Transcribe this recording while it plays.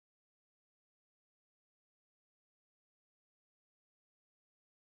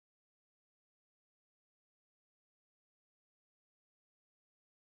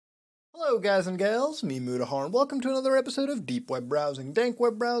Hello guys and gals, me Mudahar, and welcome to another episode of Deep Web Browsing, Dank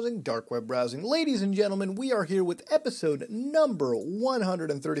Web Browsing, Dark Web Browsing. Ladies and gentlemen, we are here with episode number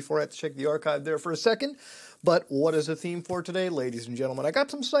 134. I had to check the archive there for a second, but what is the theme for today, ladies and gentlemen? I got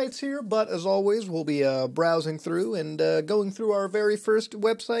some sites here, but as always, we'll be browsing through and going through our very first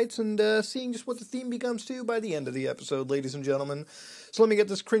websites and seeing just what the theme becomes to by the end of the episode, ladies and gentlemen. So let me get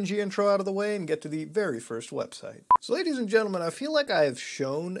this cringy intro out of the way and get to the very first website. So ladies and gentlemen, I feel like I have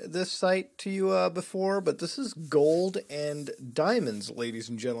shown this site to you before, but this is Gold and Diamonds, ladies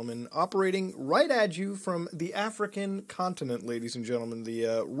and gentlemen, operating right at you from the African continent, ladies and gentlemen,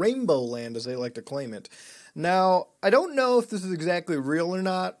 the Rainbow Land as they like to claim it. Now, I don't know if this is exactly real or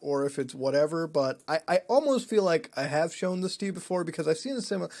not, or if it's whatever, but I almost feel like I have shown this to you before because I've seen a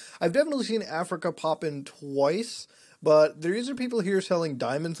similar. I've definitely seen Africa pop in twice. But there are people here selling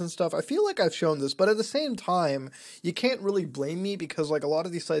diamonds and stuff. I feel like I've shown this, but at the same time, you can't really blame me because like a lot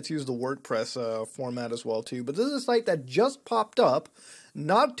of these sites use the WordPress format as well too. But this is a site that just popped up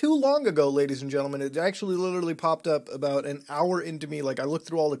not too long ago, ladies and gentlemen. It actually literally popped up about an hour into me. Like I looked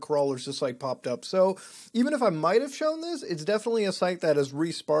through all the crawlers, this site popped up. So even if I might have shown this, it's definitely a site that has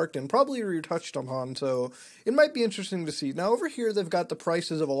re-sparked and probably retouched upon. So it might be interesting to see. Now over here, they've got the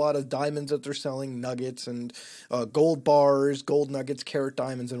prices of a lot of diamonds that they're selling, nuggets and gold bars, gold nuggets, carat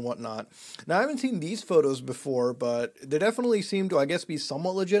diamonds, and whatnot. Now I haven't seen these photos before, but they definitely seem to, I guess, be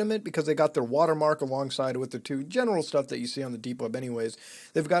somewhat legitimate because they got their watermark alongside with the two general stuff that you see on the deep web anyways.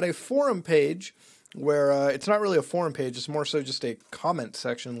 They've got a forum page where it's not really a forum page, it's more so just a comment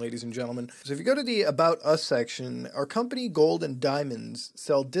section, ladies and gentlemen. So if you go to the About Us section, our company Gold and Diamonds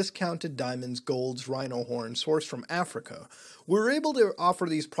sell discounted diamonds, golds, rhino horns sourced from Africa. We're able to offer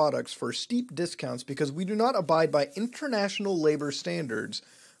these products for steep discounts because we do not abide by international labor standards.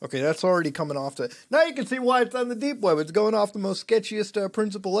 Okay, that's already coming off the... Now you can see why it's on the deep web. It's going off the most sketchiest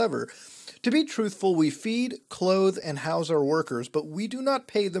principle ever. To be truthful, we feed, clothe, and house our workers, but we do not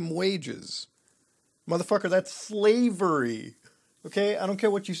pay them wages. Motherfucker, that's slavery. Okay? I don't care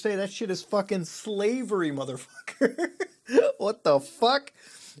what you say. That shit is fucking slavery, motherfucker. What the fuck?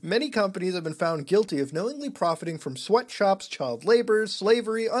 Many companies have been found guilty of knowingly profiting from sweatshops, child labor,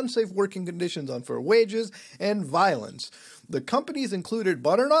 slavery, unsafe working conditions, unfair wages, and violence. The companies included,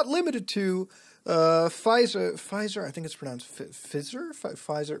 but are not limited to, Pfizer, I think it's pronounced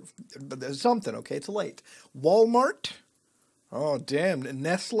Pfizer, something, okay, it's late. Walmart, oh damn,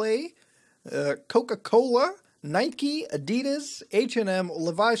 Nestle, Coca-Cola, Nike, Adidas, H&M,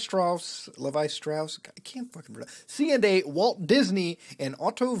 Levi Strauss, I can't fucking pronounce, C&A, Walt Disney, and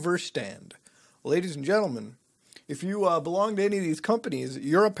Otto Verstand. Ladies and gentlemen, if you belong to any of these companies,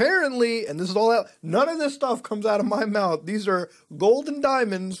 you're apparently, and this is all out, none of this stuff comes out of my mouth. These are gold and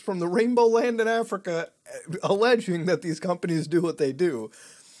diamonds from the Rainbow Land in Africa alleging that these companies do what they do.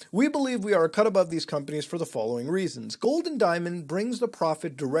 We believe we are a cut above these companies for the following reasons. Gold and Diamond brings the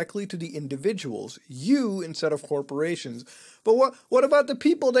profit directly to the individuals, you instead of corporations. But what about the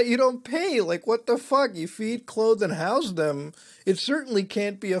people that you don't pay? Like, what the fuck? You feed, clothe, and house them. It certainly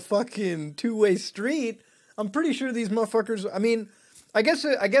can't be a fucking two-way street. I'm pretty sure these motherfuckers, I mean, I guess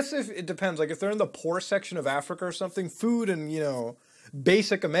if it depends. Like, if they're in the poor section of Africa or something, food and, you know,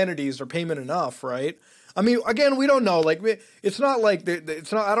 basic amenities are payment enough, right? I mean, again, we don't know. Like, it's not like,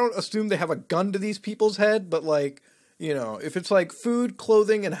 I don't assume they have a gun to these people's head, but, like, you know, if it's, like, food,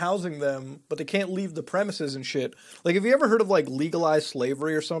 clothing, and housing them, but they can't leave the premises and shit. Like, have you ever heard of, like, legalized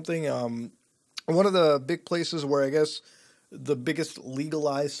slavery or something? One of the big places where I guess the biggest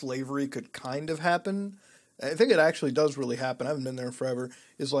legalized slavery could kind of happen, I think it actually does really happen, I haven't been there in forever,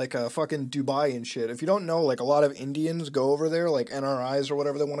 is like fucking Dubai and shit. If you don't know, like a lot of Indians go over there, like NRIs or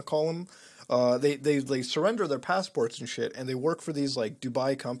whatever they want to call them, they surrender their passports and shit, and they work for these like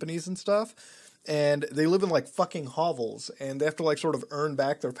Dubai companies and stuff, and they live in like fucking hovels, and they have to like sort of earn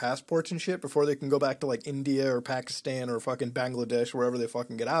back their passports and shit before they can go back to like India or Pakistan or fucking Bangladesh, wherever they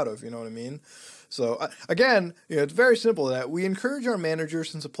fucking get out of, you know what I mean? So, again, you know, it's very simple that we encourage our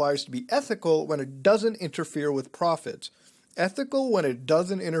managers and suppliers to be ethical when it doesn't interfere with profits. Ethical when it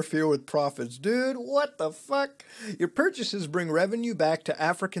doesn't interfere with profits. Dude, what the fuck? Your purchases bring revenue back to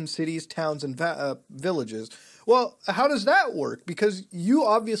African cities, towns, and villages. Well, how does that work? Because you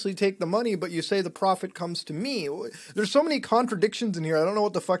obviously take the money, but you say the profit comes to me. There's so many contradictions in here, I don't know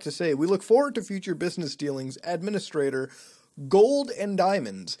what the fuck to say. We look forward to future business dealings. Administrator, Gold and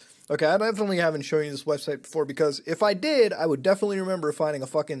Diamonds. Okay, I definitely haven't shown you this website before because if I did, I would definitely remember finding a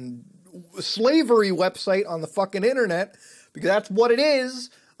fucking slavery website on the fucking internet because that's what it is.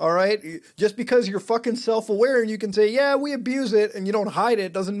 All right, just because you're fucking self-aware and you can say, yeah, we abuse it, and you don't hide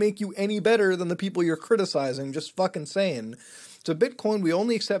it, doesn't make you any better than the people you're criticizing. Just fucking saying. So Bitcoin, we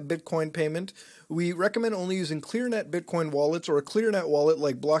only accept Bitcoin payment. We recommend only using ClearNet Bitcoin wallets or a ClearNet wallet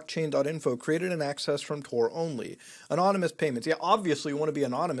like blockchain.info created and accessed from Tor only. Anonymous payments. Yeah, obviously you want to be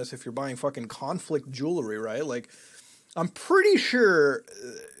anonymous if you're buying fucking conflict jewelry, right? Like, I'm pretty sure...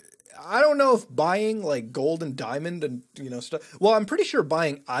 I don't know if buying like gold and diamond and, you know, stuff. Well, I'm pretty sure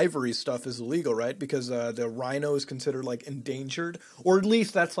buying ivory stuff is illegal, right? Because the rhino is considered like endangered, or at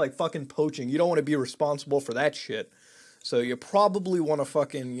least that's like fucking poaching. You don't want to be responsible for that shit. So you probably want to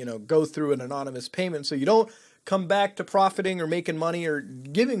fucking, you know, go through an anonymous payment so you don't come back to profiting or making money or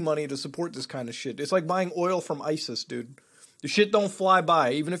giving money to support this kind of shit. It's like buying oil from ISIS, dude. The shit don't fly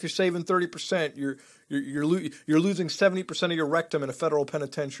by. Even if you're saving 30%, you're losing 70% of your rectum in a federal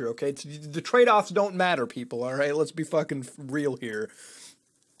penitentiary, okay? The trade-offs don't matter, people, all right? Let's be fucking real here.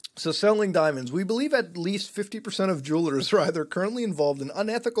 So selling diamonds. We believe at least 50% of jewelers are either currently involved in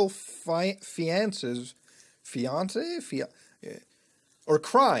unethical fiances, or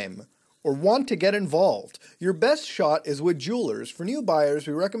crime, or want to get involved. Your best shot is with jewelers. For new buyers,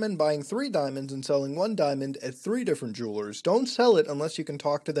 we recommend buying 3 diamonds and selling 1 diamond at 3 different jewelers. Don't sell it unless you can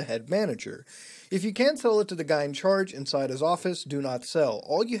talk to the head manager. If you can't sell it to the guy in charge inside his office, do not sell.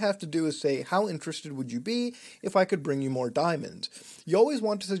 All you have to do is say, how interested would you be if I could bring you more diamonds? You always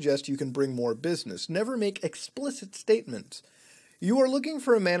want to suggest you can bring more business. Never make explicit statements. You are looking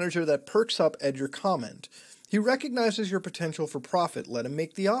for a manager that perks up at your comment. He recognizes your potential for profit. Let him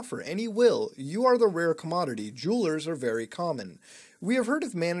make the offer, and he will. You are the rare commodity. Jewelers are very common. We have heard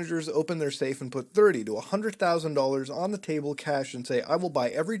of managers open their safe and put $30,000 to $100,000 on the table cash and say, I will buy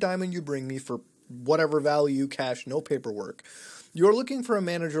every diamond you bring me for whatever value, cash, no paperwork. You are looking for a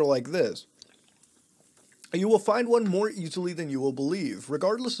manager like this. You will find one more easily than you will believe.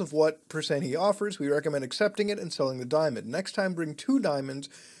 Regardless of what percent he offers, we recommend accepting it and selling the diamond. Next time, bring 2 diamonds,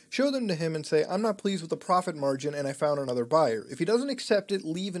 show them to him and say, I'm not pleased with the profit margin and I found another buyer. If he doesn't accept it,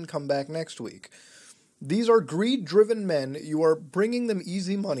 leave and come back next week. These are greed-driven men. You are bringing them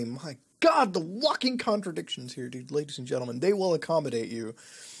easy money. My God, the walking contradictions here, dude, ladies and gentlemen. They will accommodate you.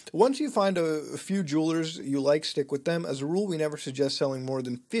 Once you find a few jewelers you like, stick with them. As a rule, we never suggest selling more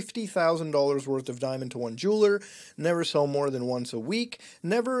than $50,000 worth of diamond to one jeweler. Never sell more than once a week.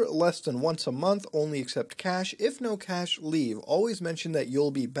 Never less than once a month. Only accept cash. If no cash, leave. Always mention that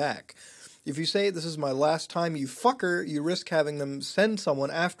you'll be back. If you say, this is my last time, you fucker, you risk having them send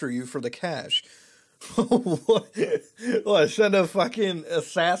someone after you for the cash. What, send a fucking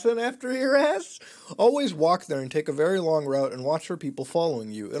assassin after your ass? Always walk there and take a very long route and watch for people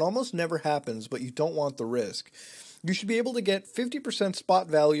following you. It almost never happens, but you don't want the risk. You should be able to get 50% spot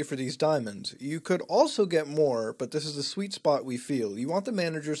value for these diamonds. You could also get more, but this is the sweet spot we feel. You want the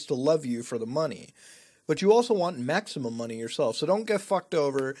managers to love you for the money, but you also want maximum money yourself, so don't get fucked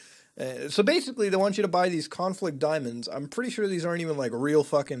over. So basically, they want you to buy these conflict diamonds. I'm pretty sure these aren't even like real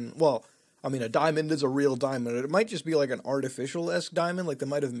fucking, well, I mean, a diamond is a real diamond. It might just be like an artificial-esque diamond. Like, they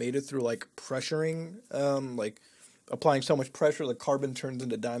might have made it through, like, pressuring, like, applying so much pressure that carbon turns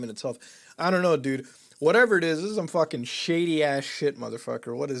into diamond itself. I don't know, dude. Whatever it is, this is some fucking shady-ass shit,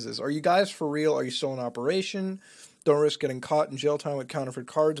 motherfucker. What is this? Are you guys for real? Are you still in operation? Don't risk getting caught in jail time with counterfeit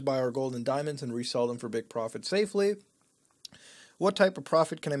cards. Buy our gold and diamonds and resell them for big profit safely. What type of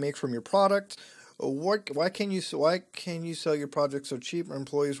profit can I make from your product? Why can you sell your product so cheap? Our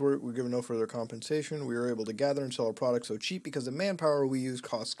employees were given no further compensation. We were able to gather and sell our product so cheap because the manpower we use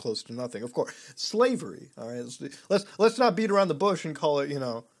costs close to nothing. Of course, slavery. All right, let's not beat around the bush and call it, you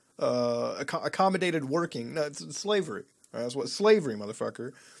know, accommodated working. No, it's slavery. All right, that's what slavery,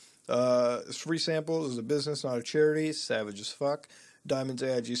 motherfucker. Free samples is a business, not a charity. Savage as fuck. Diamonds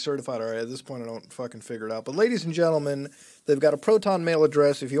AIG certified. All right, at this point I don't fucking figure it out. But ladies and gentlemen, they've got a Proton mail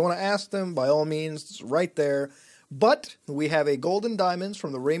address. If you want to ask them, by all means, it's right there. But we have a golden diamonds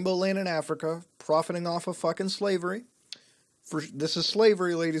from the Rainbow Land in Africa, profiting off of fucking slavery. This is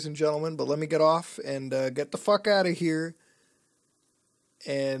slavery, ladies and gentlemen, but let me get off and get the fuck out of here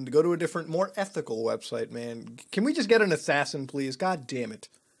and go to a different, more ethical website, man. Can we just get an assassin, please? God damn it.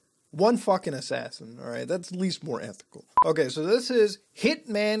 One fucking assassin, alright? That's at least more ethical. Okay, so this is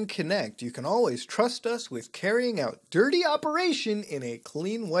Hitman Connect. You can always trust us with carrying out dirty operation in a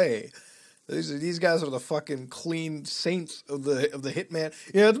clean way. These guys are the fucking clean saints of the Hitman.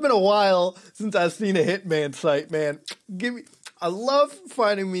 You know, it's been a while since I've seen a Hitman site, man. I love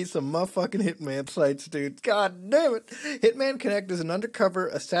finding me some motherfucking Hitman sites, dude. God damn it. Hitman Connect is an undercover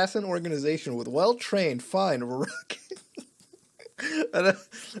assassin organization with well-trained, fine, rugged... Why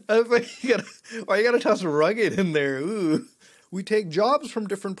you gotta toss rugged in there? Ooh. We take jobs from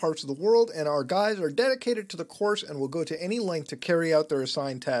different parts of the world, and our guys are dedicated to the course and will go to any length to carry out their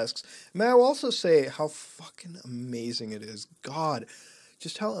assigned tasks. May I also say how fucking amazing it is. God,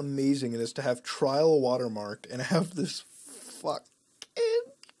 just how amazing it is to have Trial watermarked and have this fucking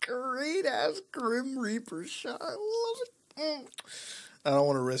great-ass Grim Reaper shot. I love it. I don't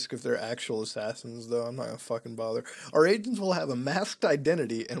want to risk if they're actual assassins, though. I'm not going to fucking bother. Our agents will have a masked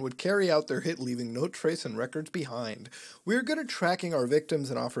identity and would carry out their hit, leaving no trace and records behind. We are good at tracking our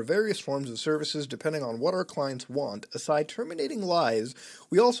victims and offer various forms of services depending on what our clients want. Aside terminating lives,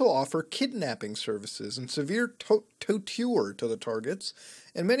 we also offer kidnapping services and severe torture to the targets,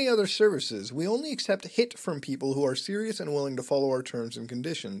 and many other services. We only accept hit from people who are serious and willing to follow our terms and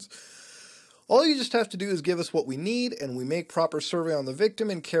conditions. All you just have to do is give us what we need, and we make proper survey on the victim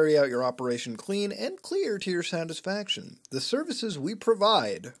and carry out your operation clean and clear to your satisfaction. The services we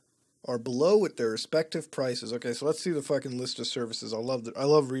provide are below with their respective prices. Okay, so let's see the fucking list of services. I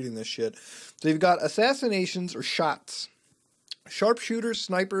love reading this shit. So you've got assassinations or shots, sharpshooters,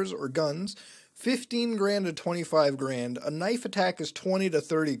 snipers, or guns, 15 grand to 25 grand. A knife attack is 20 to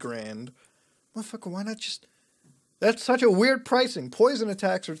 30 grand. Motherfucker, why not just... That's such a weird pricing. Poison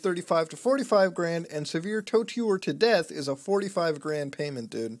attacks are 35 to 45 grand, and severe torture to death is a 45 grand payment,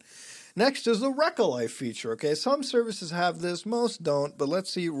 dude. Next is the Wreck a Life feature, okay? Some services have this, most don't, but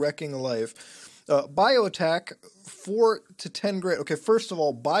let's see Wrecking a Life. Bioattack, 4 to 10 grand. Okay, first of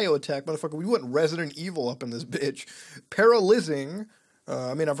all, bioattack, motherfucker, we went Resident Evil up in this bitch. Paralyzing,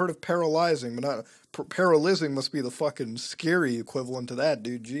 I've heard of paralyzing, but not... Paralyzing must be the fucking scary equivalent to that,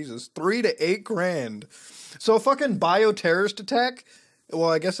 dude. Jesus. 3 to 8 grand. So a fucking bioterrorist attack? Well,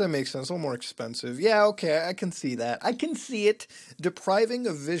 I guess that makes sense. A little more expensive. Yeah, okay, I can see that. I can see it. Depriving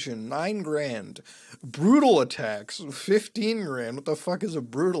of vision, 9 grand. Brutal attacks, 15 grand. What the fuck is a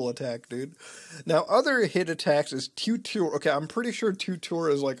brutal attack, dude? Now, other hit attacks is tutor. Okay, I'm pretty sure tutor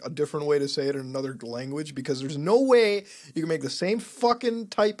is like a different way to say it in another language, because there's no way you can make the same fucking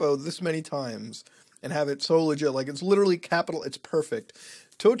typo this many times and have it so legit. Like, it's literally capital. It's perfect.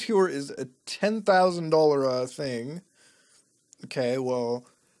 Torture is a $10,000 thing. Okay, well,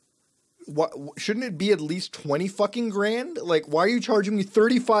 what shouldn't it be at least 20 fucking grand? Like, why are you charging me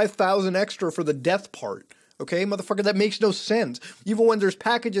 35,000 extra for the death part? Okay, motherfucker, that makes no sense. Even when there's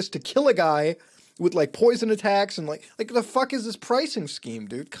packages to kill a guy with like poison attacks and like the fuck is this pricing scheme,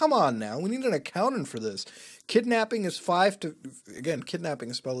 dude? Come on now, we need an accountant for this. Kidnapping is kidnapping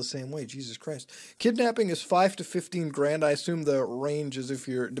is spelled the same way, Jesus Christ. Kidnapping is 5 to 15 grand. I assume the range is if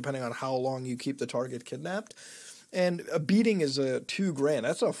you're, depending on how long you keep the target kidnapped. And a beating is a 2 grand.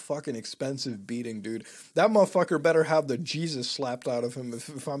 That's a fucking expensive beating, dude. That motherfucker better have the Jesus slapped out of him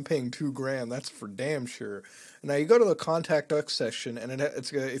if I'm paying 2 grand. That's for damn sure. Now you go to the contact us section, and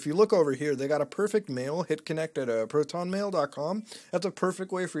it's if you look over here, they got a perfect mail. Hit connect at protonmail.com. That's a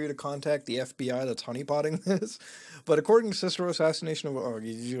perfect way for you to contact the FBI that's honeypotting this. But according to Cicero Assassination of...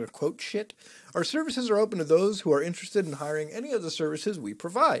 you gonna quote shit? Our services are open to those who are interested in hiring any of the services we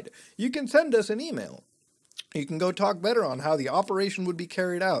provide. You can send us an email. You can go talk better on how the operation would be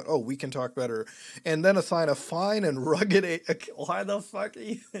carried out. Oh, we can talk better. And then assign a fine and rugged... Why the fuck are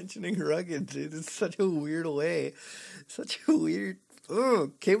you mentioning rugged, dude? It's such a weird way. Such a weird...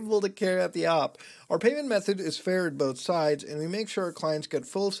 capable to carry out the op. Our payment method is fair at both sides, and we make sure our clients get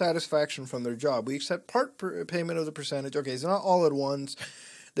full satisfaction from their job. We accept part payment of the percentage. Okay, so not all at once.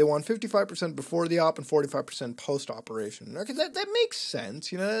 They want 55% before the op and 45% post-operation. Okay, that makes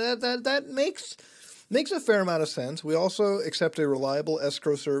sense. You know, that makes a fair amount of sense. We also accept a reliable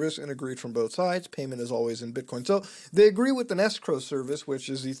escrow service and agreed from both sides. Payment is always in Bitcoin. So they agree with an escrow service, which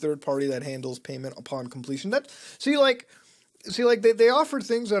is the third party that handles payment upon completion. They offer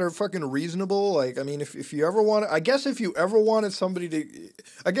things that are fucking reasonable. Like, I mean, if you ever want, I guess if you ever wanted somebody to,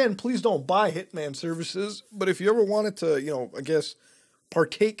 again, please don't buy Hitman services, but if you ever wanted to, you know, I guess,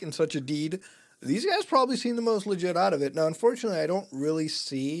 partake in such a deed, these guys probably seem the most legit out of it. Now, unfortunately, I don't really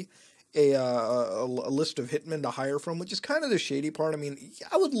see a list of hitmen to hire from, which is kind of the shady part. I mean,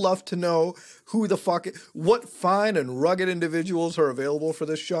 I would love to know what fine and rugged individuals are available for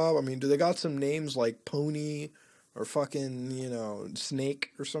this job. I mean, do they got some names like Pony or fucking, you know,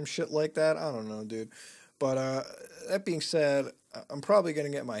 Snake or some shit like that? I don't know, dude. But that being said, I'm probably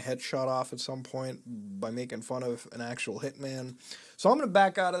going to get my head shot off at some point by making fun of an actual hitman. So I'm going to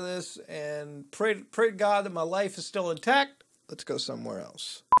back out of this and pray to God that my life is still intact. Let's go somewhere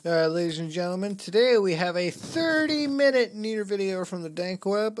else. All right, ladies and gentlemen, today we have a 30-minute near video from the dank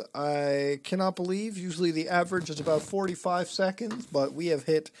web. I cannot believe, usually the average is about 45 seconds, but we have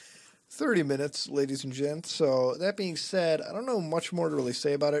hit 30 minutes, ladies and gents. So that being said, I don't know much more to really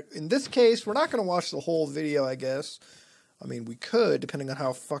say about it. In this case, we're not going to watch the whole video, I guess. I mean, we could, depending on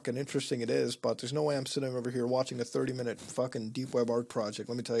how fucking interesting it is, but there's no way I'm sitting over here watching a 30-minute fucking deep web art project.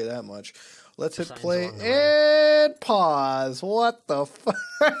 Let me tell you that much. Let's hit play and pause. What the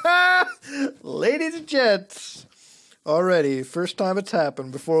fuck? Ladies and gents, already, first time it's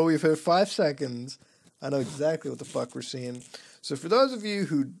happened, before we've hit 5 seconds, I know exactly what the fuck we're seeing. So for those of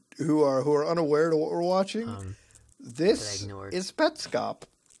you who are unaware of what we're watching, this is Petscop.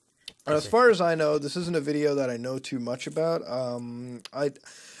 And as far as I know, this isn't a video that I know too much about. I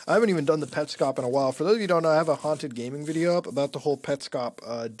haven't even done the Petscop in a while. For those of you who don't know, I have a haunted gaming video up about the whole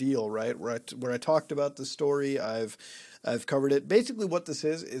Petscop deal, right? Where I talked about the story. I've covered it. Basically, what this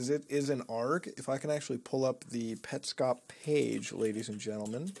is it is an ARG. If I can actually pull up the Petscop page, ladies and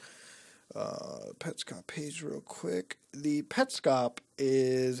gentlemen. Petscop page real quick. The Petscop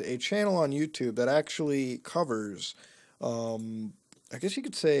is a channel on YouTube that actually covers... I guess you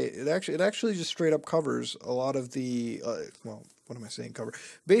could say it actually just straight up covers a lot of the well, what am I saying? Cover.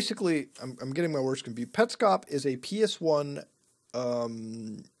 Basically, I'm getting my words confused. Petscop is a PS1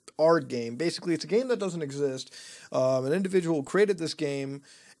 ARG game. Basically, it's a game that doesn't exist. An individual created this game,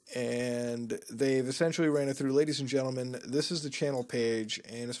 and they've essentially ran it through. Ladies and gentlemen, this is the channel page,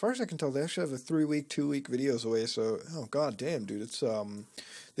 and as far as I can tell, they actually have a 3-week, 2-week videos away. So, oh god damn, dude, it's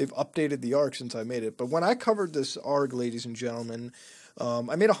they've updated the ARG since I made it. But when I covered this ARG, ladies and gentlemen.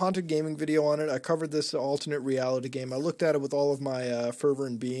 I made a haunted gaming video on it. I covered this alternate reality game. I looked at it with all of my fervor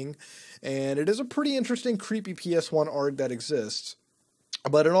and being, and it is a pretty interesting, creepy PS1 ARG that exists.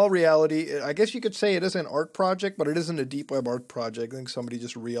 But in all reality, I guess you could say it is an art project, but it isn't a deep web art project. I think somebody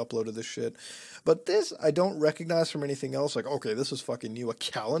just re-uploaded this shit. But this, I don't recognize from anything else. Like, okay, this is fucking new. A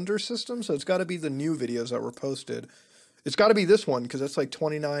calendar system? So it's got to be the new videos that were posted. It's got to be this one, because that's like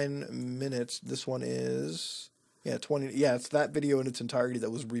 29 minutes. This one is... Yeah, 20. Yeah, it's that video in its entirety that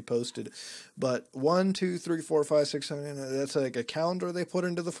was reposted. But 1, 2, 3, 4, 5, 6, 7. That's like a calendar they put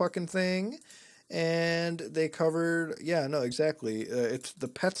into the fucking thing, and they covered. Yeah, no, exactly. It's the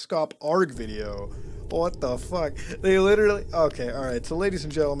Petscop ARG video. What the fuck? They literally. Okay, all right. So, ladies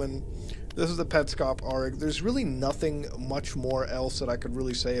and gentlemen, this is the Petscop ARG. There's really nothing much more else that I could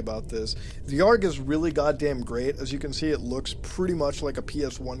really say about this. The ARG is really goddamn great. As you can see, it looks pretty much like a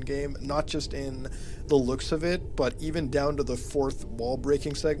PS1 game, not just in the looks of it, but even down to the fourth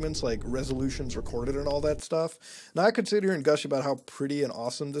wall-breaking segments, like resolutions recorded and all that stuff. Now, I could sit here and gush about how pretty and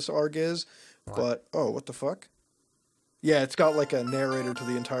awesome this ARG is, but... Oh, what the fuck? Yeah, it's got like a narrator to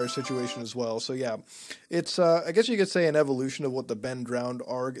the entire situation as well. So yeah, it's, I guess you could say an evolution of what the Ben Drowned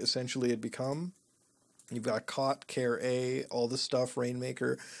ARG essentially had become. You've got Caught, Care A, all this stuff,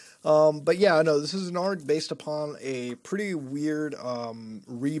 Rainmaker. But yeah, no, this is an ARG based upon a pretty weird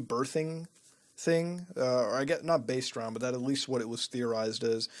rebirthing thing. Or I guess not based around, but that at least what it was theorized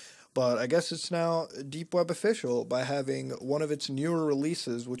as. But I guess it's now Deep Web official by having one of its newer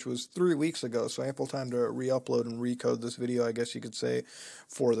releases, which was 3 weeks ago, so ample time to re-upload and recode this video, I guess you could say,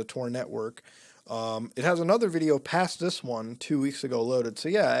 for the Tor network. It has another video past this one 2 weeks ago loaded. So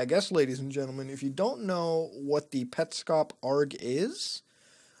yeah, I guess, ladies and gentlemen, if you don't know what the Petscop ARG is,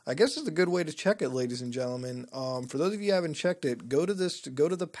 I guess it's a good way to check it, ladies and gentlemen. For those of you who haven't checked it, go to the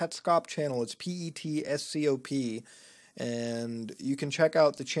Petscop channel. It's PETSCOP. And you can check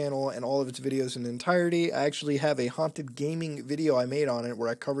out the channel and all of its videos in entirety. I actually have a haunted gaming video I made on it where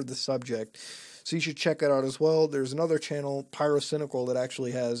I covered the subject, so you should check it out as well. There's another channel, Pyrocynical, that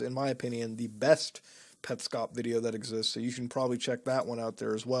actually has, in my opinion, the best Petscop video that exists, so you should probably check that one out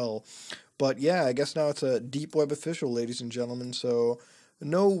there as well. But yeah, I guess now it's a Deep Web official, ladies and gentlemen, so...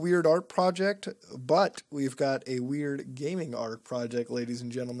 No weird art project, but we've got a weird gaming art project, ladies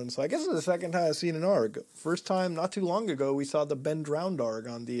and gentlemen. So I guess it's the second time I've seen an ARG. First time, not too long ago, we saw the Ben Drowned ARG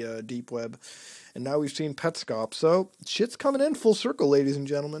on the Deep Web. And now we've seen Petscop. So shit's coming in full circle, ladies and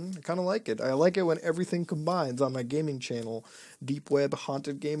gentlemen. I kind of like it. I like it when everything combines on my gaming channel. Deep Web,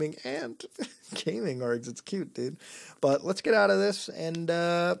 haunted gaming, and gaming ARGs. It's cute, dude. But let's get out of this and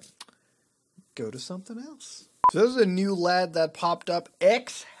go to something else. So this is a new lad that popped up,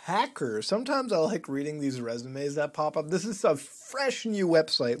 X-Hacker. Sometimes I like reading these resumes that pop up. This is a fresh new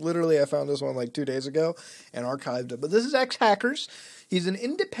website. Literally, I found this one like 2 days ago and archived it. But this is X-Hackers. He's an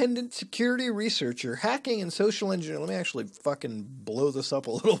independent security researcher, hacking and social engineering. Let me actually fucking blow this up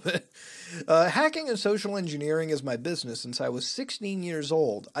a little bit. Hacking and social engineering is my business since I was 16 years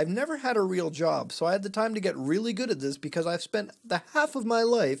old. I've never had a real job, so I had the time to get really good at this because I've spent the half of my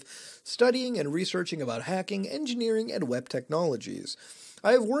life studying and researching about hacking, engineering, and web technologies.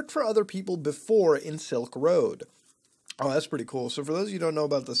 I have worked for other people before in Silk Road. Oh, that's pretty cool. So for those of you who don't know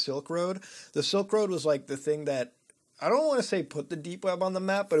about the Silk Road was like the thing that, I don't want to say put the deep web on the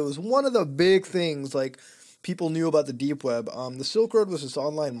map, but it was one of the big things. Like, people knew about the deep web. The Silk Road was this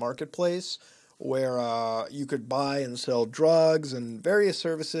online marketplace where you could buy and sell drugs and various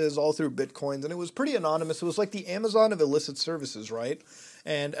services all through Bitcoins, and it was pretty anonymous. It was like the Amazon of illicit services, right?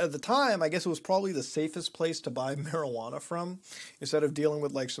 And at the time, I guess it was probably the safest place to buy marijuana from. Instead of dealing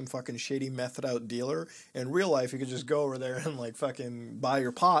with like some fucking shady method out dealer, in real life you could just go over there and like fucking buy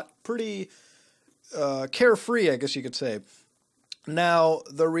your pot pretty carefree, I guess you could say. Now,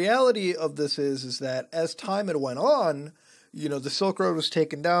 the reality of this is that as time had went on, you know, the Silk Road was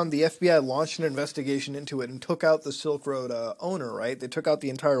taken down. The FBI launched an investigation into it and took out the Silk Road owner, right? They took out the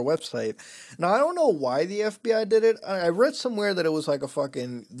entire website. Now, I don't know why the FBI did it. I read somewhere that it was like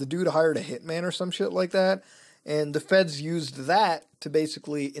the dude hired a hitman or some shit like that. And the feds used that to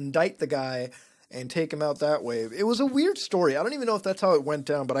basically indict the guy and take him out that way. It was a weird story. I don't even know if that's how it went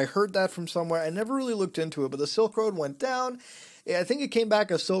down, but I heard that from somewhere. I never really looked into it, but the Silk Road went down. I think it came back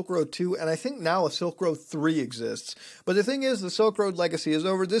as Silk Road 2, and I think now a Silk Road 3 exists. But the thing is, the Silk Road legacy is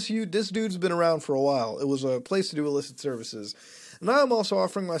over. This dude's been around for a while. It was a place to do illicit services. Now I'm also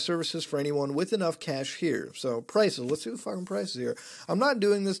offering my services for anyone with enough cash here. So prices, let's do the fucking prices here. I'm not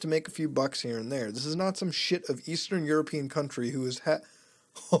doing this to make a few bucks here and there. This is not some shit of Eastern European country who is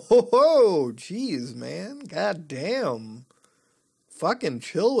oh, jeez, man. God damn. Fucking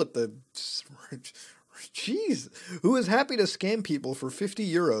chill with the... Jeez, who is happy to scam people for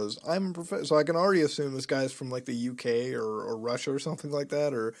 50 euros? So I can already assume this guy's from like the UK or Russia or something like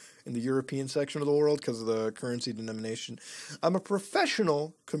that, or in the European section of the world because of the currency denomination. I'm a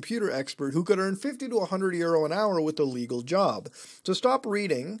professional computer expert who could earn 50 to 100 euro an hour with a legal job. So stop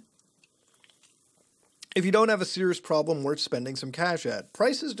reading if you don't have a serious problem worth spending some cash at.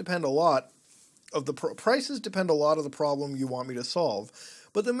 Prices depend a lot of the problem you want me to solve,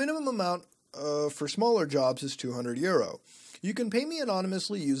 but the minimum amount for smaller jobs is 200 euro. You can pay me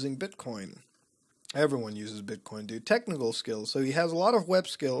anonymously using Bitcoin. Everyone uses Bitcoin, dude. Technical skills. So he has a lot of web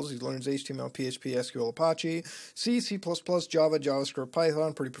skills. He learns HTML, PHP, SQL, Apache, C, C++, Java, JavaScript,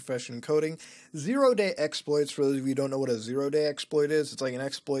 Python, pretty proficient in coding. Zero-day exploits, for those of you who don't know what a zero-day exploit is, it's like an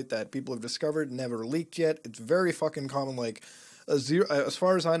exploit that people have discovered, never leaked yet. It's very fucking common. Like, as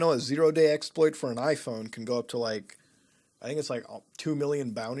far as I know, a zero-day exploit for an iPhone can go up to like, I think it's like 2 million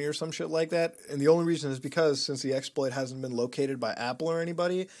bounty or some shit like that. And the only reason is because since the exploit hasn't been located by Apple or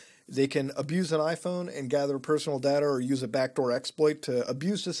anybody, they can abuse an iPhone and gather personal data or use a backdoor exploit to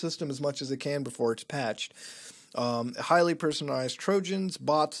abuse the system as much as it can before it's patched. Highly personalized Trojans,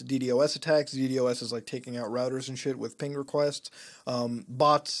 bots, DDoS attacks. DDoS is like taking out routers and shit with ping requests.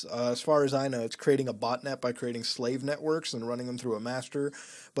 Bots, as far as I know, it's creating a botnet by creating slave networks and running them through a master.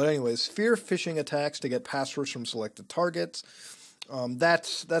 But anyways, fear phishing attacks to get passwords from selected targets.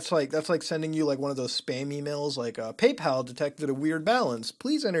 That's like sending you like one of those spam emails like PayPal detected a weird balance.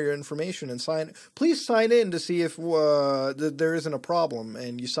 Please enter your information and please sign in to see if there isn't a problem.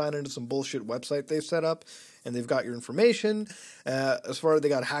 And you sign into some bullshit website they've set up and they've got your information. As far as they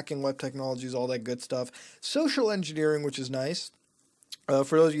got hacking, web technologies, all that good stuff. Social engineering, which is nice.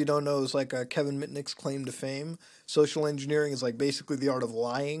 For those of you who don't know, it's like Kevin Mitnick's claim to fame. Social engineering is like basically the art of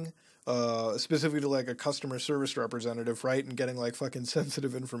lying. Specifically to like a customer service representative, right? And getting like fucking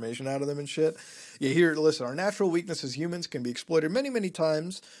sensitive information out of them and shit. Listen, our natural weakness as humans can be exploited many, many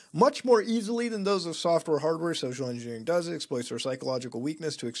times, much more easily than those of software hardware. Social engineering does it, exploits our psychological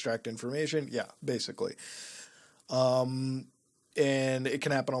weakness to extract information. Yeah, basically. And it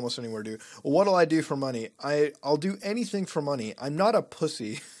can happen almost anywhere, dude. What'll I do for money? I'll do anything for money. I'm not a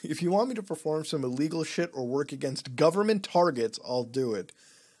pussy. If you want me to perform some illegal shit or work against government targets, I'll do it.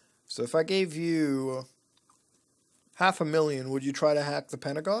 So if I gave you $500,000, would you try to hack the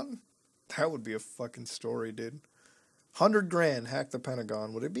Pentagon? That would be a fucking story, dude. 100 grand, hack the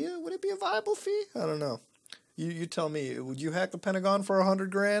Pentagon. Would it be a viable fee? I don't know. You tell me. Would you hack the Pentagon for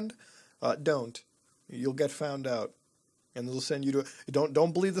 100 grand? Don't. You'll get found out. And they'll send you to...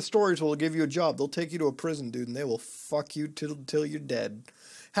 Don't believe the stories will give you a job. They'll take you to a prison, dude, and they will fuck you till you're dead.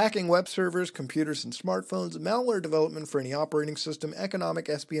 Hacking web servers, computers, and smartphones, malware development for any operating system, economic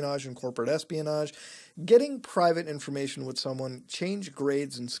espionage and corporate espionage, getting private information with someone, change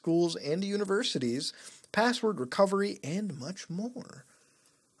grades in schools and universities, password recovery, and much more.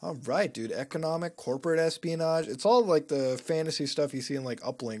 All right, dude. Economic, corporate espionage. It's all like the fantasy stuff you see in like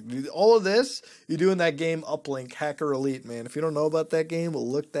Uplink. Dude, all of this you do in that game Uplink, Hacker Elite, man. If you don't know about that game,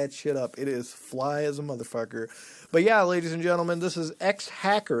 look that shit up. It is fly as a motherfucker. But yeah, ladies and gentlemen, this is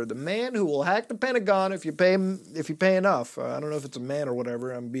X-Hacker, the man who will hack the Pentagon if you pay enough. I don't know if it's a man or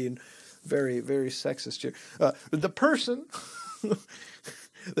whatever. I'm being very, very sexist here.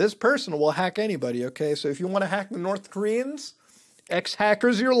 This person will hack anybody, okay? So if you want to hack the North Koreans,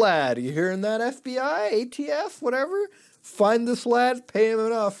 Ex-hacker's your lad. You hearing that, FBI, ATF, whatever? Find this lad, pay him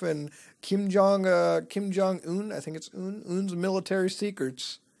enough, and Kim Jong-un, I think it's Un's military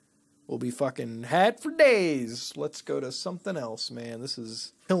secrets will be fucking had for days. Let's go to something else, man. This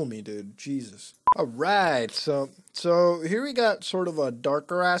is killing me, dude. Jesus. All right, so here we got sort of a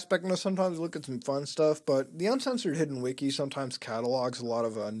darker aspect. Sometimes we look at some fun stuff, but the Uncensored Hidden Wiki sometimes catalogs a lot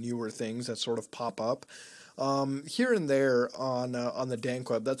of newer things that sort of pop up here and there on the dank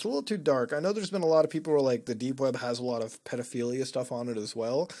web. That's a little too dark. I know there's been a lot of people who are like, the deep web has a lot of pedophilia stuff on it as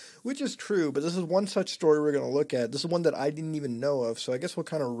well, which is true, but this is one such story we're going to look at. This is one that I didn't even know of, so I guess we'll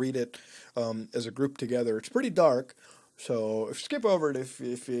kind of read it as a group together. It's pretty dark, so skip over it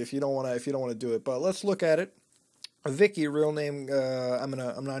if you don't want to do it, but let's look at it. Vicky, real name, I'm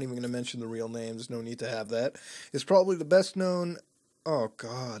not even gonna mention the real name, there's no need to have that, is probably the best known. Oh,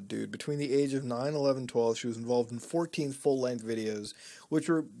 God, dude. Between the age of 9, 11, 12, she was involved in 14 full-length videos, which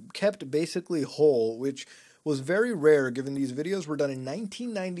were kept basically whole, which was very rare given these videos were done in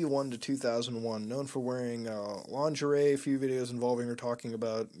 1991 to 2001, known for wearing lingerie, a few videos involving her talking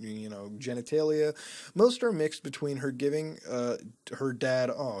about, genitalia. Most are mixed between her giving her dad,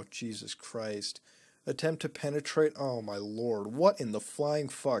 oh, Jesus Christ, attempt to penetrate, oh, my Lord, what in the flying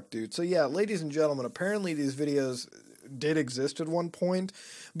fuck, dude. So, yeah, ladies and gentlemen, apparently these videos did exist at one point,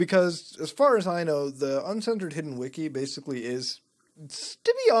 because as far as I know, the Uncensored Hidden Wiki basically is,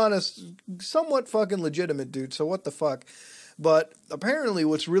 to be honest, somewhat fucking legitimate, dude, so what the fuck. But apparently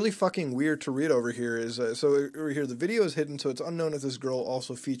what's really fucking weird to read over here is, so over here the video is hidden, so it's unknown if this girl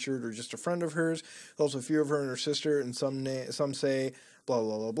also featured or just a friend of hers. There's also a few of her and her sister, and some say blah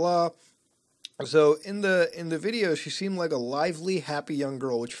blah blah blah. So in the video, she seemed like a lively, happy young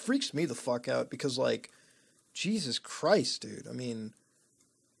girl, which freaks me the fuck out, because, like, Jesus Christ, dude. I mean,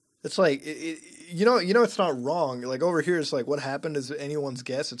 it's like, it's not wrong. Like, over here, it's like, what happened is anyone's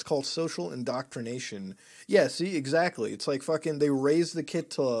guess. It's called social indoctrination. Yeah, see, exactly. It's like fucking, they raised the kid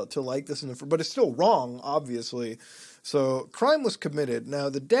to like this, but it's still wrong, obviously. So, crime was committed. Now,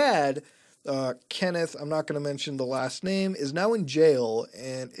 the dad, Kenneth, I'm not going to mention the last name, is now in jail.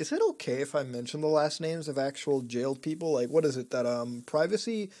 And is it okay if I mention the last names of actual jailed people? Like, what is it that,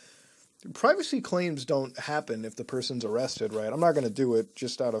 Privacy claims don't happen if the person's arrested, right? I'm not going to do it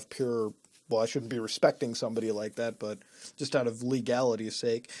just out of pure, well, I shouldn't be respecting somebody like that, but just out of legality's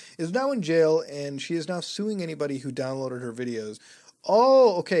sake, is now in jail, and she is now suing anybody who downloaded her videos.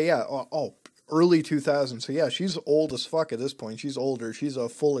 Oh, okay, yeah, early 2000s, so yeah, she's old as fuck at this point. She's older. She's a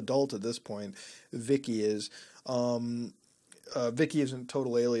full adult at this point. Vicky is. Vicky isn't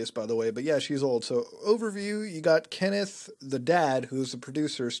total alias, by the way, but yeah, she's old. So, overview, you got Kenneth, the dad, who's the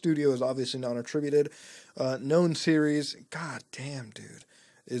producer. Studio is obviously not attributed. Known series, god damn, dude,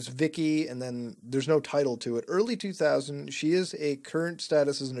 is Vicky, and then there's no title to it. Early 2000, she is a current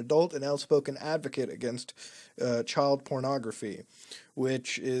status as an adult and outspoken advocate against child pornography,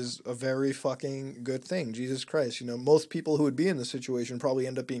 which is a very fucking good thing. Jesus Christ. Most people who would be in this situation probably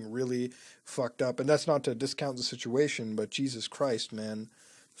end up being really fucked up. And that's not to discount the situation, but Jesus Christ, man.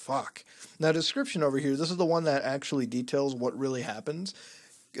 Fuck. Now, description over here, this is the one that actually details what really happens.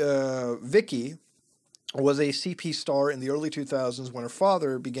 Vicky was a CP star in the early 2000s when her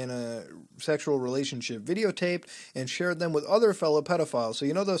father began a sexual relationship, videotaped, and shared them with other fellow pedophiles.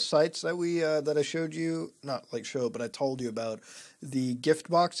 So those sites that that I showed you, not like showed, but I told you about, the gift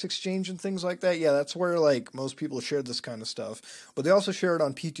box exchange and things like that? Yeah, that's where, like, most people shared this kind of stuff. But they also share it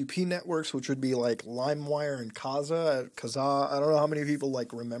on P2P networks, which would be like LimeWire and Kazaa. I don't know how many people,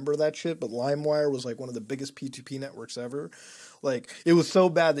 like, remember that shit, but LimeWire was, like, one of the biggest P2P networks ever. Like, it was so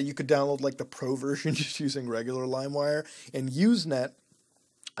bad that you could download, like, the pro version just using regular LimeWire. And Usenet,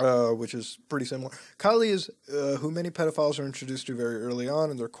 which is pretty similar. Kylie is who many pedophiles are introduced to very early on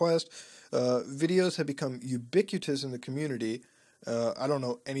in their quest. Videos have become ubiquitous in the community. I don't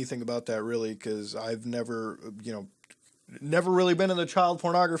know anything about that, really, because I've never really been in the child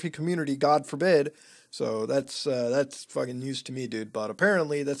pornography community, God forbid. So that's fucking news to me, dude. But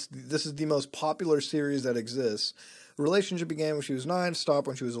apparently this is the most popular series that exists. The relationship began when she was 9, stopped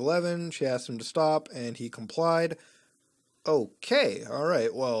when she was 11. She asked him to stop, and he complied. Okay, all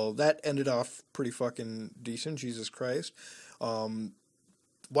right. Well, that ended off pretty fucking decent. Jesus Christ.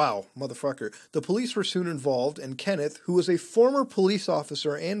 Wow, motherfucker. The police were soon involved, and Kenneth, who was a former police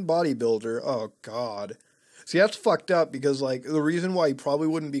officer and bodybuilder, oh god. See, that's fucked up, because, like, the reason why he probably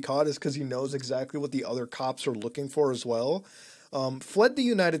wouldn't be caught is because he knows exactly what the other cops are looking for as well. Fled the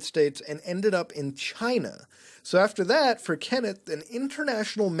United States and ended up in China. So after that, for Kenneth, an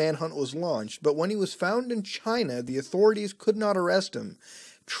international manhunt was launched, but when he was found in China, the authorities could not arrest him.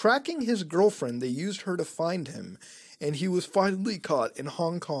 Tracking his girlfriend, they used her to find him. and he was finally caught in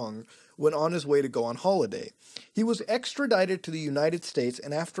Hong Kong when on his way to go on holiday. He was extradited to the United States,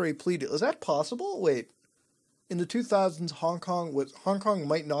 and after a plea deal... Is that possible? Wait. In the 2000s, Hong Kong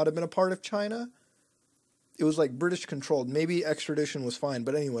might not have been a part of China? It was like British controlled. Maybe extradition was fine.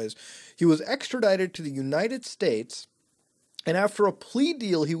 But anyways, he was extradited to the United States, and after a plea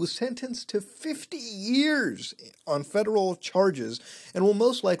deal, he was sentenced to 50 years on federal charges and will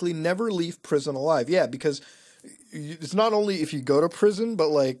most likely never leave prison alive. Yeah, because it's not only if you go to prison,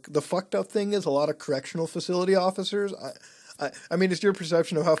 but like the fucked up thing is a lot of correctional facility officers. I mean, it's your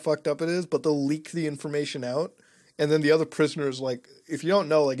perception of how fucked up it is, but they'll leak the information out. And then the other prisoners, like, if you don't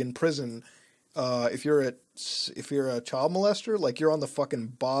know, like in prison, if you're a child molester, like you're on the fucking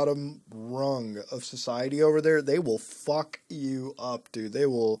bottom rung of society over there. They will fuck you up, dude. They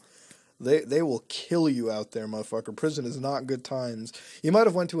will kill you out there, motherfucker. Prison is not good times. You might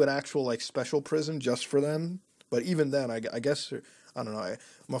have went to an actual like special prison just for them, but even then, I guess. I don't know,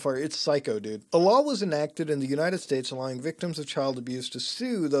 motherfucker, it's psycho, dude. A law was enacted in the United States allowing victims of child abuse to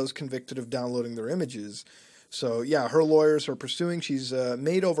sue those convicted of downloading their images. So, yeah, her lawyers are pursuing. She's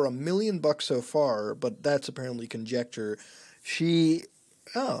made over $1 million so far, but that's apparently conjecture.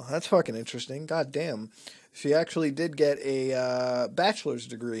 Oh, that's fucking interesting. God damn. She actually did get a bachelor's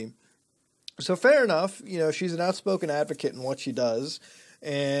degree. So, fair enough. You know, she's an outspoken advocate in what she does.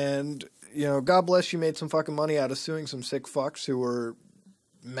 And... you know, God bless she made some fucking money out of suing some sick fucks who were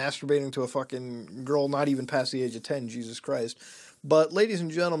masturbating to a fucking girl not even past the age of 10, Jesus Christ. But, ladies and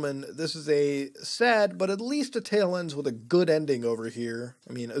gentlemen, this is a sad, but at least a tale ends with a good ending over here.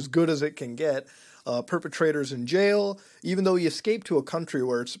 I mean, as good as it can get. Perpetrators in jail, even though he escaped to a country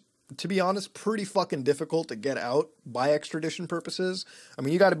where it's, to be honest, pretty fucking difficult to get out by extradition purposes. I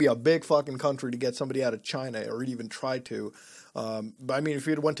mean, you gotta be a big fucking country to get somebody out of China, or even try to. But I mean, if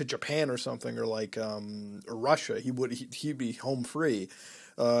he had went to Japan or something, or like or Russia, he'd be home free.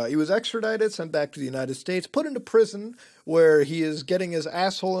 He was extradited, sent back to the United States, put into prison, where he is getting his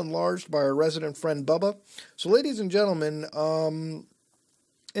asshole enlarged by our resident friend Bubba. So, ladies and gentlemen,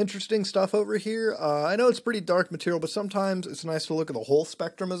 interesting stuff over here. I know it's pretty dark material, but sometimes it's nice to look at the whole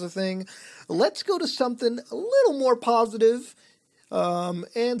spectrum as a thing. Let's go to something a little more positive.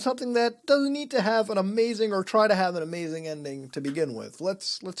 And something that doesn't need to have an amazing or try to have an amazing ending to begin with.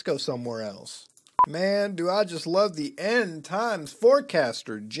 Let's go somewhere else. Man, do I just love the End Times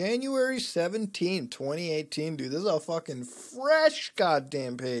Forecaster, January 17, 2018. Dude, this is a fucking fresh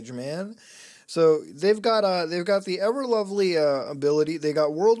goddamn page, man. So they've got the ever lovely ability. They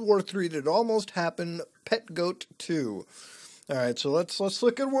got World War III Did It Almost Happen, Pet Goat 2. All right, so let's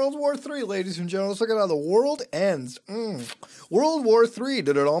look at World War III, ladies and gentlemen. Let's look at how the world ends. World War III,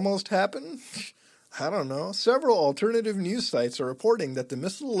 did it almost happen? I don't know. Several alternative news sites are reporting that the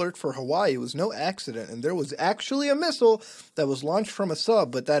missile alert for Hawaii was no accident, and there was actually a missile that was launched from a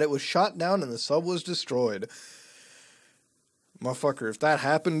sub, but that it was shot down and the sub was destroyed. Motherfucker, if that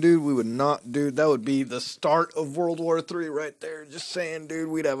happened, dude, we would not, dude, that would be the start of World War III right there. Just saying, dude,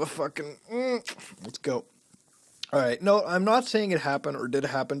 we'd have a fucking, let's go. All right, no, I'm not saying it happened or did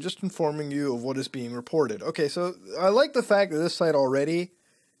happen, just informing you of what is being reported. Okay, so I like the fact that this site already,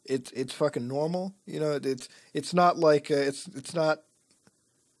 it's fucking normal. You know, it's not like it's not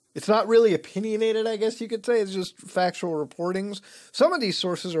really opinionated, I guess you could say. It's just factual reportings. Some of these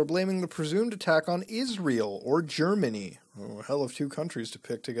sources are blaming the presumed attack on Israel or Germany. Oh, hell of two countries to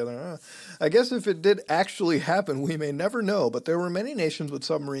pick together. I guess if it did actually happen, we may never know, but there were many nations with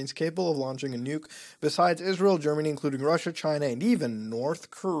submarines capable of launching a nuke besides Israel, Germany, including Russia, China, and even North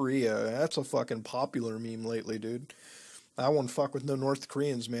Korea. That's a fucking popular meme lately, dude. I won't fuck with no North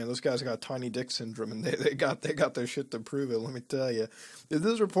Koreans, man. Those guys got tiny dick syndrome, and they got their shit to prove it, let me tell you. If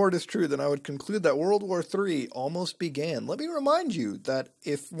this report is true, then I would conclude that World War III almost began. Let me remind you that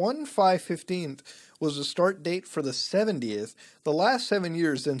if 1/5/15th was the start date for the 70th, the last 7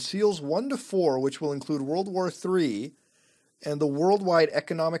 years then seals 1 to 4, which will include World War III, and the worldwide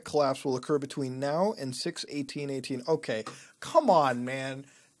economic collapse will occur between now and 6/18/18. Okay, come on, man.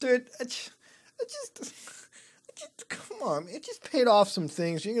 Dude, come on, it just paid off some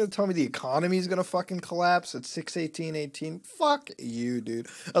things. You're going to tell me the economy's going to fucking collapse at 6/18/18? Fuck you, dude.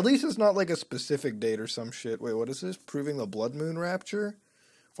 At least it's not like a specific date or some shit. Wait, what is this? Proving the blood moon rapture?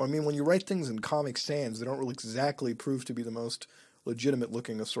 Well, I mean, when you write things in Comic Sans, they don't really exactly prove to be the most legitimate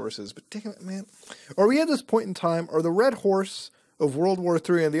looking of sources. But damn it, man. Are we at this point in time? Are the red horse of World War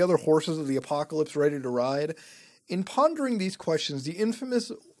III and the other horses of the apocalypse ready to ride? In pondering these questions, the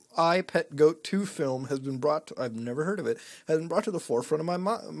infamous I, Pet Goat 2 film has been brought to, I've never heard of it, has been brought to the forefront of my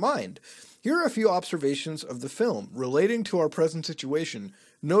mind. Here are a few observations of the film relating to our present situation.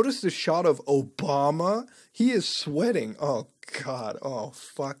 Notice the shot of Obama. He is sweating. Oh, God. Oh,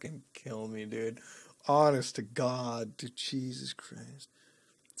 fucking kill me, dude. Honest to God. Dude, Jesus Christ.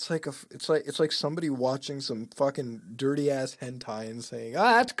 It's like somebody watching some fucking dirty-ass hentai and saying,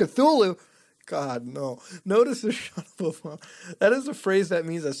 that's Cthulhu. God, no. Notice the shot of Obama. That is a phrase that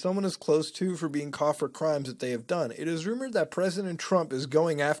means that someone is close to for being caught for crimes that they have done. It is rumored that President Trump is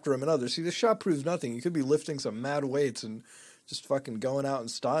going after him and others. See, this shot proves nothing. You could be lifting some mad weights and just fucking going out in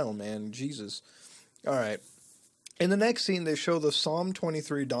style, man. Jesus. All right. In the next scene, they show the Psalm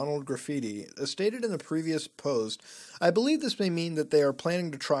 23 Donald graffiti. As stated in the previous post, I believe this may mean that they are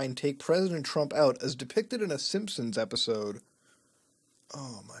planning to try and take President Trump out as depicted in a Simpsons episode.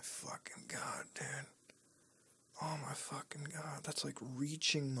 Oh my fucking God, dude. Oh my fucking God. That's like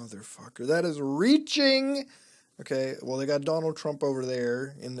reaching, motherfucker. That is reaching. Okay, well, they got Donald Trump over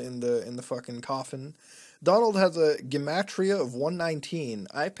there in the fucking coffin. Donald has a gematria of 119.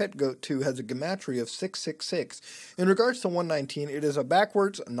 I, Pet Goat 2 has a gematria of 666. In regards to 119, it is a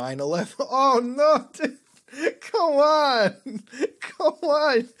backwards 911. Oh no, dude. Come on. Come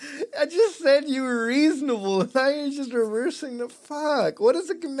on. I just said you were reasonable. Now you're just reversing the fuck. What is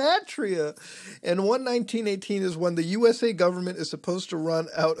a gematria? And 11918 is when the USA government is supposed to run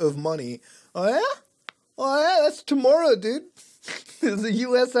out of money. Oh yeah? Oh yeah, that's tomorrow, dude. Is the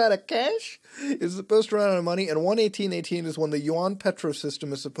U.S. out of cash? It's supposed to run out of money. And 11818 is when the yuan petro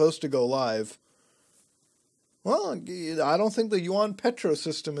system is supposed to go live. Well, I don't think the yuan petro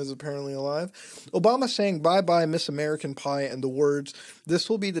system is apparently alive. Obama saying bye-bye Miss American Pie and the words, "This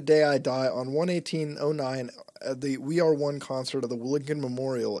will be the day I die" on 1/18/09 at the We Are One concert of the Lincoln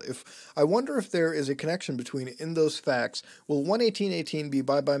Memorial. I wonder if there is a connection between in those facts. Will 1/18/18 be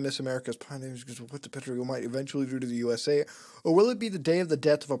bye-bye Miss America's Pie because what the petro might eventually do to the USA? Or will it be the day of the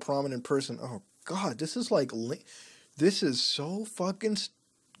death of a prominent person? Oh, God, this is like... This is so fucking...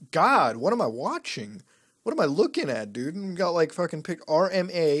 God, what am I watching? What am I looking at, dude? We got like fucking pick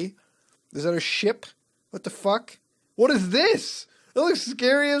RMA. Is that a ship? What the fuck? What is this? It looks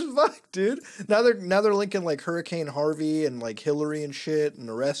scary as fuck, dude. Now they're linking like Hurricane Harvey and like Hillary and shit and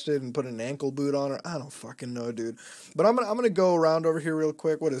arrested and put an ankle boot on her. I don't fucking know, dude. But I'm gonna go around over here real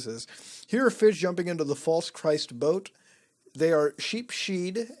quick. What is this? Here are fish jumping into the false Christ boat. They are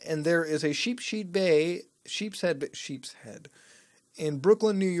sheep-sheed, and there is a sheep-sheed bay, sheep's head. In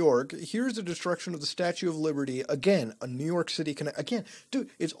Brooklyn, New York, here's the destruction of the Statue of Liberty. Again, a New York City connect. Again, dude,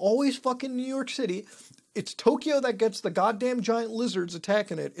 it's always fucking New York City. It's Tokyo that gets the goddamn giant lizards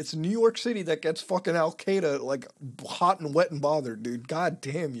attacking it. It's New York City that gets fucking Al-Qaeda, like, hot and wet and bothered, dude. God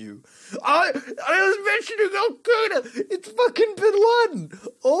damn you. I was mentioning Al-Qaeda. It's fucking Bin Laden.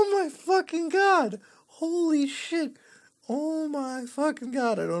 Oh my fucking God. Holy shit. Oh my fucking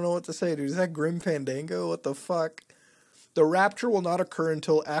God. I don't know what to say, dude. Is that Grim Fandango? What the fuck? The rapture will not occur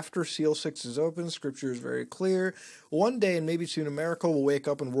until after Seal 6 is open. Scripture is very clear. One day, and maybe soon, America will wake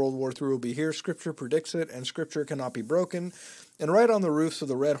up and World War III will be here. Scripture predicts it, and Scripture cannot be broken. And right on the roofs of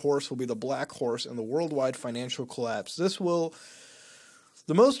the red horse will be the black horse and the worldwide financial collapse. The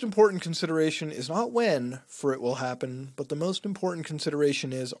most important consideration is not when, for it will happen, but the most important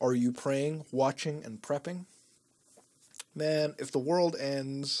consideration is, are you praying, watching, and prepping? Man, if the world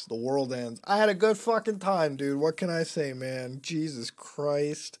ends, the world ends. I had a good fucking time, dude. What can I say, man? Jesus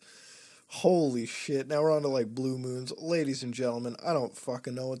Christ. Holy shit. Now we're on to, like, Blue Moons. Ladies and gentlemen, I don't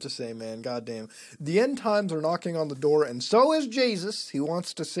fucking know what to say, man. Goddamn. The end times are knocking on the door, and so is Jesus. He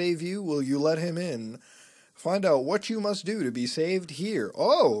wants to save you. Will you let him in? Find out what you must do to be saved here.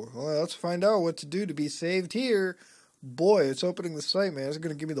 Oh, well, let's find out what to do to be saved here. Boy, it's opening the site, man. It's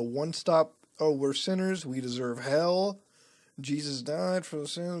going to give me the one-stop, oh, we're sinners. We deserve hell. Jesus died for the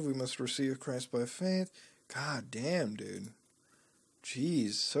sins. We must receive Christ by faith. God damn, dude.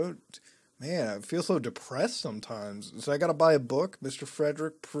 Jeez. So, man, I feel so depressed sometimes. So I gotta buy a book. Mr.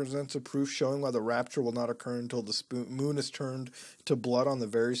 Frederick presents a proof showing why the rapture will not occur until the moon is turned to blood on the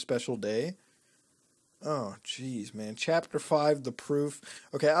very special day. Oh, jeez, man. Chapter 5, the proof.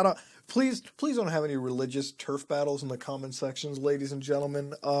 Okay, please don't have any religious turf battles in the comment sections, ladies and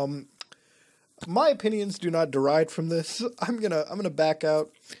gentlemen. My opinions do not deride from this. I'm gonna back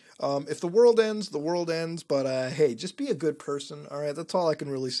out. If the world ends, the world ends. But hey, just be a good person. All right, that's all I can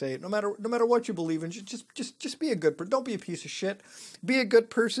really say. No matter what you believe in, just be a good person. Don't be a piece of shit. Be a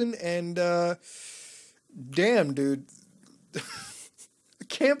good person. And damn, dude,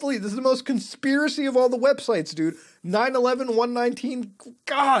 can't believe this is the most conspiracy of all the websites, dude. 9/11, 119.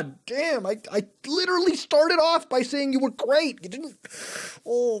 God damn, I literally started off by saying you were great. You didn't.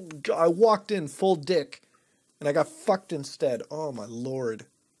 Oh, God, I walked in full dick, and I got fucked instead. Oh, my Lord.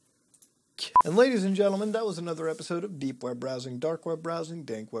 And ladies and gentlemen, that was another episode of Deep Web Browsing, Dark Web Browsing,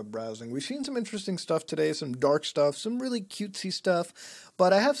 Dank Web Browsing. We've seen some interesting stuff today, some dark stuff, some really cutesy stuff,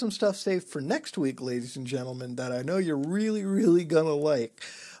 but I have some stuff saved for next week, ladies and gentlemen, that I know you're really, really gonna like.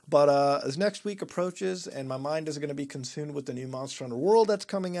 But as next week approaches and my mind is going to be consumed with the new Monster Hunter World that's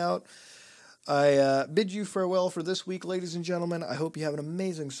coming out, I bid you farewell for this week, ladies and gentlemen. I hope you have an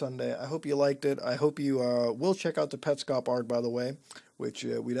amazing Sunday. I hope you liked it. I hope you will check out the Petscop arc, by the way, which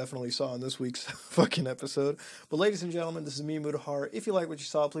we definitely saw in this week's fucking episode. But ladies and gentlemen, this is me, Mutahar. If you like what you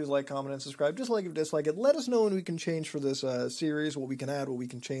saw, please like, comment, and subscribe. Dislike if you dislike it. Let us know when we can change for this series, what we can add, what we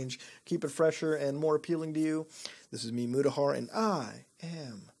can change. Keep it fresher and more appealing to you. This is me, Mutahar, and I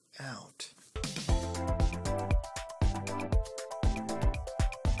am out.